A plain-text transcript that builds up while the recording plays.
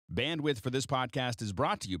Bandwidth for this podcast is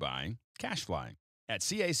brought to you by CacheFly at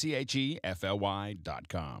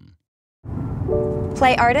CACHEFLY.com.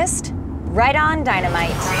 Play artist, right on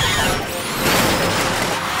dynamite.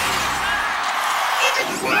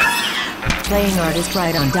 Playing artist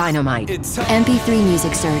right on dynamite. MP3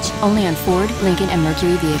 music search, only on Ford, Lincoln, and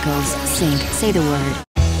Mercury vehicles. Sync, say the word.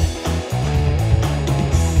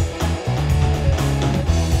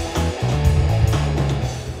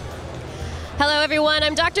 Hello everyone,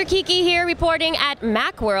 I'm Dr. Kiki here reporting at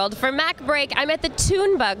Macworld. For Mac Break, I'm at the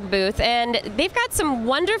Tunebug booth, and they've got some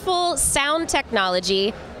wonderful sound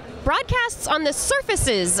technology, broadcasts on the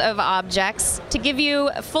surfaces of objects to give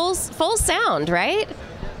you full sound, right?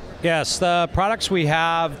 Yes, the products we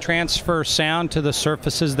have transfer sound to the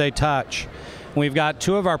surfaces they touch. We've got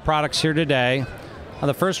two of our products here today.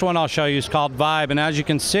 The first one I'll show you is called Vibe, and as you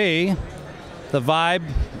can see, the Vibe,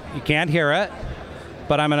 you can't hear it,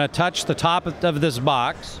 but I'm going to touch the top of this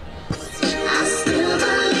box.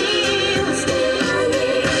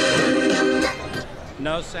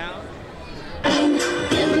 No sound.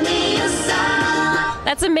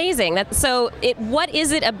 That's amazing. What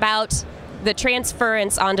is it about the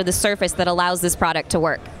transference onto the surface that allows this product to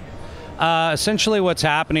work? Essentially what's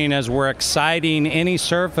happening is we're exciting any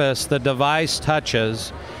surface the device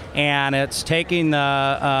touches, and it's taking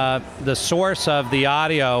the source of the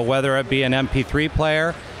audio, whether it be an MP3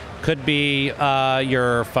 player, could be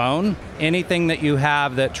your phone, anything that you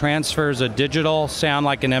have that transfers a digital sound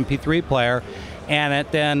like an MP3 player, and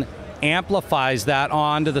it then amplifies that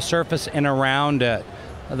onto the surface and around it.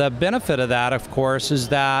 The benefit of that, of course, is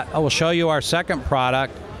that I will show you our second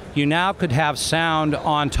product. You now could have sound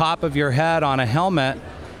on top of your head on a helmet,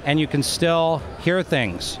 and you can still hear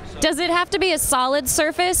things. Does it have to be a solid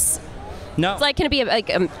surface? No. Like, can it be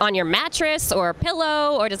on your mattress or a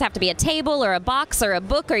pillow, or does it have to be a table or a box or a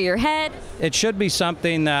book or your head? It should be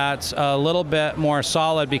something that's a little bit more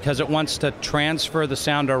solid because it wants to transfer the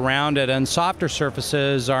sound around it, and softer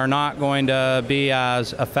surfaces are not going to be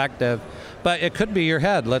as effective. But it could be your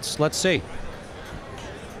head. Let's see.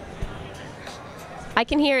 I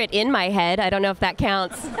can hear it in my head. I don't know if that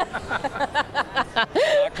counts. Dr.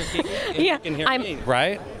 Kiki, you can hear me,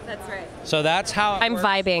 right? That's right. So that's how it I'm works.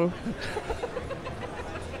 vibing.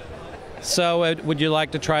 So would you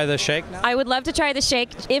like to try the shake now? I would love to try the shake,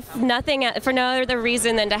 if nothing, for no other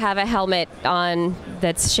reason than to have a helmet on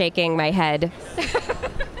that's shaking my head.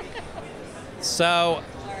 So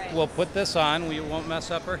we'll put this on. We won't mess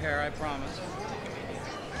up her hair, I promise.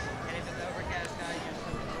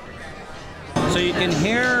 So you can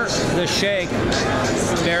hear the shake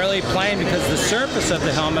fairly plain because the surface of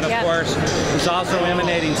the helmet, of course, is also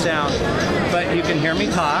emanating sound. But you can hear me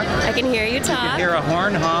talk. I can hear you talk. You can hear a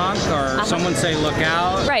horn honk or someone say, "Look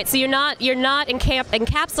out!" Right. So you're not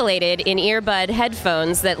encapsulated in earbud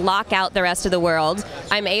headphones that lock out the rest of the world.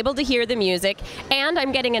 I'm able to hear the music, and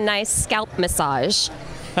I'm getting a nice scalp massage.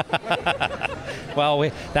 Well,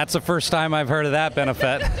 that's the first time I've heard of that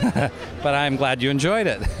benefit, but I'm glad you enjoyed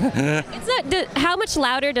it. How much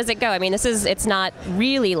louder does it go? I mean, it's not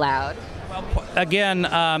really loud. Well, again,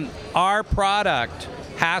 our product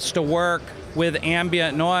has to work with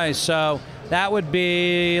ambient noise, so that would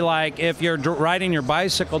be like if you're riding your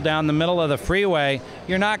bicycle down the middle of the freeway,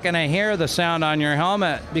 you're not going to hear the sound on your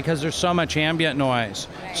helmet because there's so much ambient noise.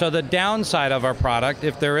 So the downside of our product,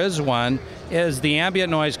 if there is one, is the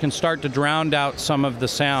ambient noise can start to drown out some of the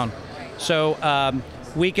sound. So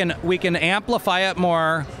we can amplify it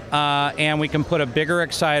more, and we can put a bigger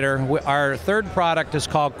exciter. Our third product is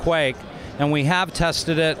called Quake, and we have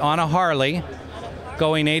tested it on a Harley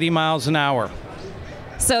going 80 miles an hour.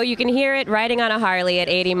 So you can hear it riding on a Harley at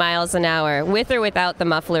 80 miles an hour, with or without the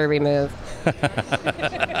muffler removed.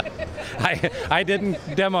 I didn't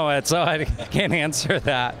demo it, so I can't answer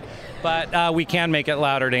that. But we can make it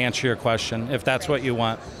louder to answer your question, if that's what you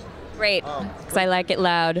want. Great, because I like it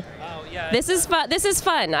loud. Oh, yeah. This is fun. This is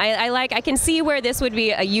fun. I can see where this would be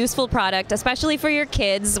a useful product, especially for your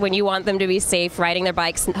kids when you want them to be safe riding their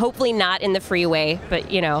bikes. Hopefully not in the freeway,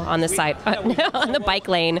 but on the side, on the bike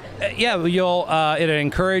lane. Yeah, it'll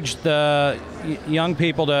encourage the young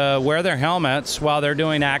people to wear their helmets while they're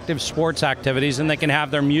doing active sports activities, and they can have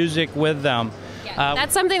their music with them. Yeah,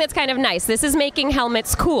 that's something that's kind of nice. This is making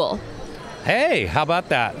helmets cool. Hey, how about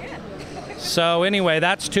that? Yeah. So anyway,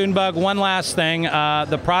 that's Tunebug. One last thing,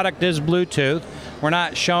 the product is Bluetooth. We're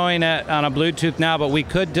not showing it on a Bluetooth now, but we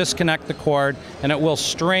could disconnect the cord and it will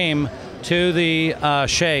stream to the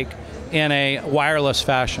shake in a wireless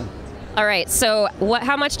fashion. All right, so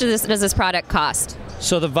how much does this product cost?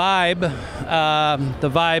 So the Vibe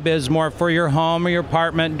is more for your home or your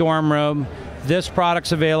apartment, dorm room. This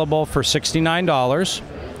product's available for $69.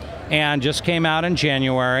 and just came out in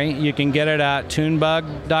January. You can get it at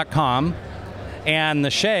tunebug.com. And the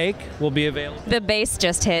shake will be available. The bass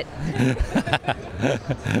just hit.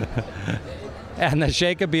 And the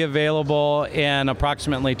shake will be available in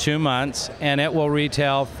approximately 2 months, and it will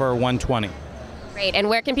retail for $120. Great. And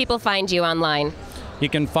where can people find you online? You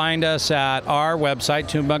can find us at our website,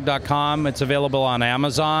 tunebug.com. It's available on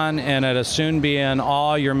Amazon, and it'll soon be in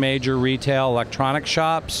all your major retail electronic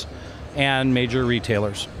shops and major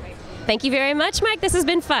retailers. Thank you very much, Mike. This has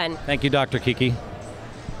been fun. Thank you, Dr. Kiki.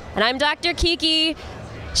 And I'm Dr. Kiki.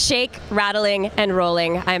 Shake, rattling, and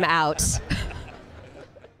rolling. I'm out.